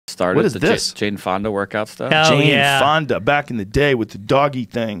started. What is this? Jane Fonda workout stuff. Oh, Jane yeah. Fonda back in the day with the doggy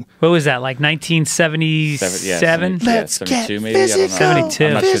thing. What was that, like 1977? Let's 72 get maybe? I don't know. physical. 72.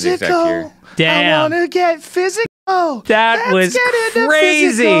 I'm not sure the exact year. Damn. I want to get physical. That was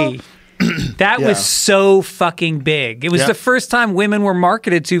crazy. That Yeah. was so fucking big. It was Yeah. the first time women were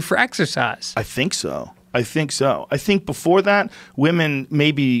marketed to for exercise. I think so. I think before that, women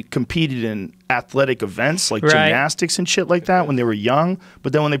maybe competed in athletic events like Right. gymnastics and shit like that when they were young.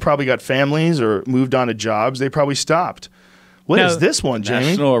 But then when they probably got families or moved on to jobs, they probably stopped. What is this one, Jamie?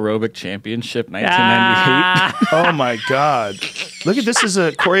 National Aerobic Championship, 1998. Oh my God. Look at this as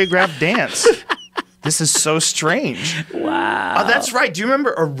a choreographed dance. This is so strange. Wow. Oh, that's right. Do you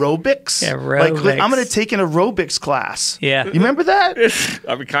remember aerobics? Aerobics. Like, I'm going to take an aerobics class. Yeah. You remember that?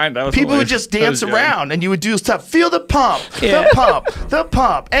 I mean, kind of. People would just dance around and you would do stuff. Feel the pump, Yeah. the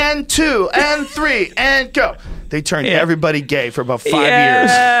pump, and 2, and 3, and go. They turned everybody gay for about 5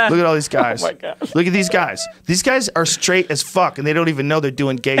 Yeah. years. Look at all these guys. Oh my God. Look at these guys. These guys are straight as fuck and they don't even know they're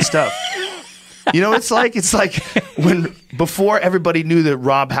doing gay stuff. You know what it's like? It's like when before everybody knew that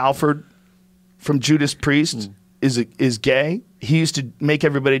Rob Halford from Judas Priest is gay, he used to make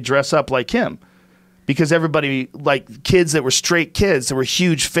everybody dress up like him. Because everybody, like kids that were straight kids that were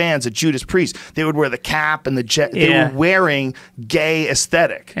huge fans of Judas Priest, they would wear the cap and the jet. They were wearing gay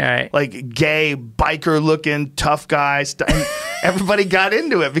aesthetic. Right. Like gay, biker-looking, tough guys. And everybody got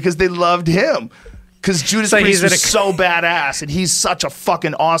into it because they loved him. Because Judas Priest was so badass, and he's such a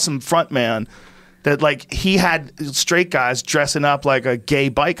fucking awesome frontman that like he had straight guys dressing up like a gay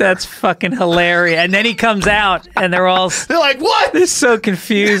biker. That's fucking hilarious. And then he comes out and they're like, what? They're so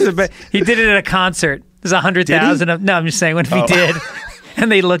confused. But he did it at a concert. There's 100,000 of. No, I'm just saying when he did,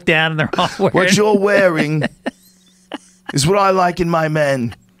 and they look down and they're all wearing. What you're wearing is what I like in my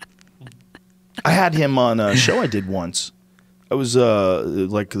men. I had him on a show I did once. I was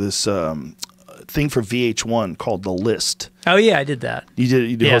like this thing for VH1 called The List. Oh yeah, I did that.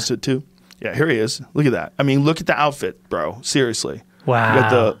 You did host it too? Yeah, here he is. Look at that. I mean, look at the outfit, bro. Seriously. Wow. You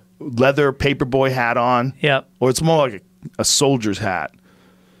got the leather paperboy hat on. Yep. Or it's more like a soldier's hat.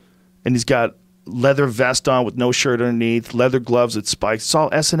 And he's got leather vest on with no shirt underneath, leather gloves with spikes. It's all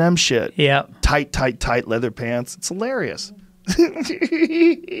S&M shit. Yep. Tight leather pants. It's hilarious.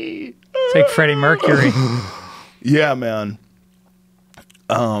 It's like Freddie Mercury. Yeah, man.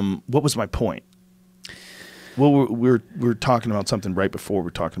 What was my point? Well, we were talking about something right before we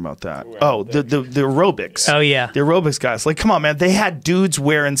were talking about that. Oh, the aerobics. Oh, yeah. The aerobics guys. Like, come on, man. They had dudes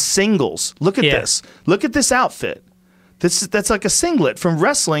wearing singles. Look at this. Look at this outfit. That's like a singlet from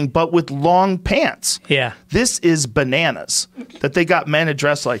wrestling, but with long pants. Yeah. This is bananas that they got men to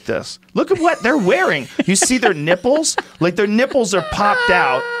dress like this. Look at what they're wearing. You see their nipples? Like their nipples are popped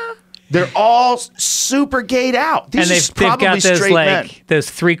out. They're all super gayed out. These and they've got those men. Those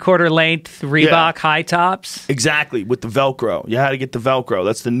 3/4 length Reebok high tops. Exactly, with the Velcro. You had to get the Velcro.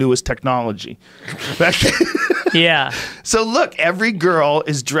 That's the newest technology. Yeah. So look, every girl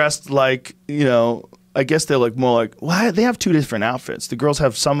is dressed like, you know, I guess they're like more like, well, they have two different outfits. The girls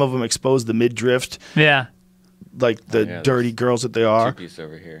have some of them expose the midriff. Yeah. Like the dirty girls that they are. Two-piece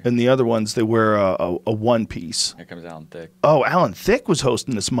over here. And the other ones, they wear a one-piece. Here comes Alan Thicke. Oh, Alan Thicke was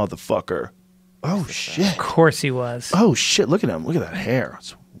hosting this motherfucker. Oh, shit. Of course he was. Oh, shit. Look at him. Look at that hair.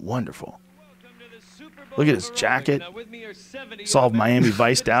 It's wonderful. Look at his jacket. It's all Miami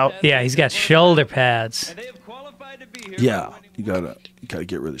Viced out. Yeah, he's got shoulder pads. Yeah, you gotta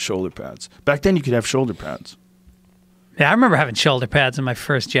get rid of the shoulder pads. Back then, you could have shoulder pads. Yeah, I remember having shoulder pads in my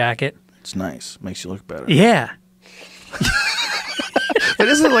first jacket. It's nice. Makes you look better. Yeah. But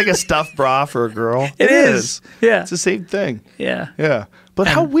isn't it like a stuffed bra for a girl? It is. Yeah. It's the same thing. Yeah. Yeah. But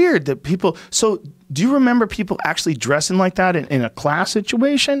how weird that people... So, do you remember people actually dressing like that in a class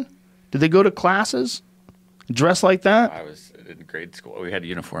situation? Did they go to classes? Dress like that? I was in grade school. We had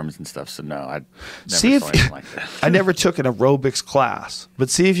uniforms and stuff, so no, I never See saw if anything like that. I never took an aerobics class, but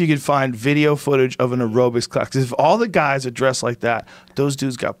see if you could find video footage of an aerobics class. Because if all the guys are dressed like that, those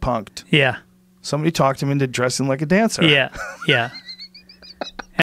dudes got punked. Yeah. Somebody talked him into dressing like a dancer. Yeah. Yeah.